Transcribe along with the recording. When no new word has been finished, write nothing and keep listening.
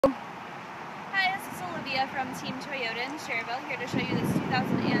Olivia from Team Toyota in Schererville, here to show you this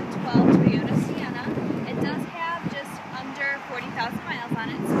 2012 Toyota Sienna. It does have just under 40,000 miles on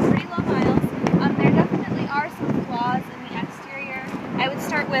it, so pretty low miles. There definitely are some flaws in the exterior. I would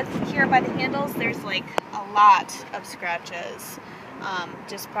start with here by the handles. There's like a lot of scratches,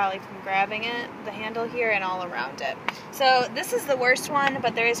 just probably from grabbing it, the handle here and all around it. So this is the worst one,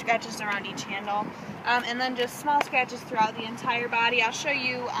 but there is scratches around each handle. And then just small scratches throughout the entire body. I'll show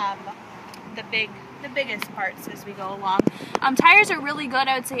you the biggest parts as we go along. Tires are really good.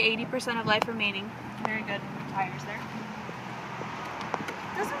 I would say 80% of life remaining. Very good tires there.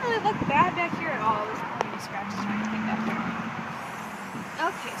 Doesn't really look bad back here at all. There's not any scratches or anything back here.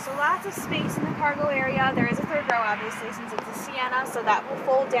 Okay, so lots of space in the cargo area. There is a third row, obviously, since it's a Sienna, so that will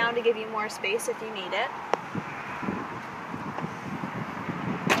fold down to give you more space if you need it.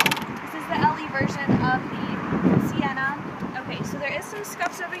 This is the LE version of the Sienna. Okay, so there is some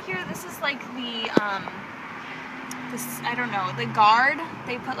scuffs over here. This is like the, I don't know, the guard.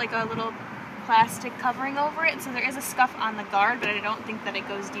 They put like a little plastic covering over it, so there is a scuff on the guard, but I don't think that it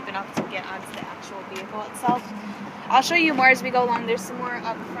goes deep enough to get onto the actual vehicle itself. I'll show you more as we go along. There's some more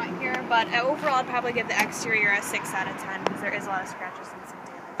up front here, but overall I'd probably give the exterior a 6 out of 10 because there is a lot of scratches and some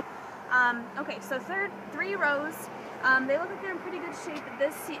damage. Okay, so three rows. They look like they're in pretty good shape, but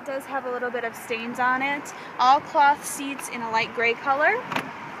this seat does have a little bit of stains on it. All cloth seats in a light gray color.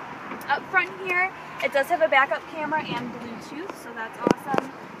 Up front here, it does have a backup camera and Bluetooth, so that's awesome.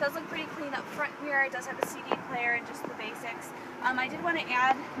 It does look pretty clean up front here. It does have a CD player and just the basics. I did want to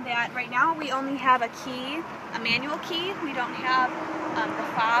add that right now we only have a key, a manual key. We don't have the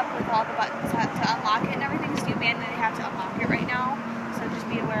fob with all the buttons to unlock it and everything, so you manually have to unlock it right now. So just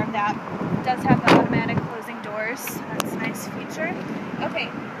be aware of that. It does have the automatic closing doors. That's a nice feature. Okay,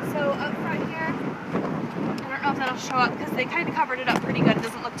 so up front here, I don't know if that'll show up because they kind of covered it up pretty good. It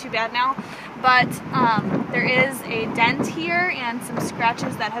doesn't look too bad now, but there is a dent here and some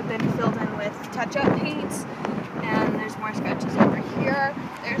scratches that have been filled in with touch-up paint. And there's more scratches over here.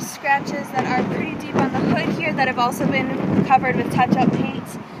 There's scratches that are pretty deep on the hood here that have also been covered with touch-up paint.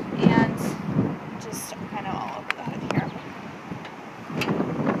 And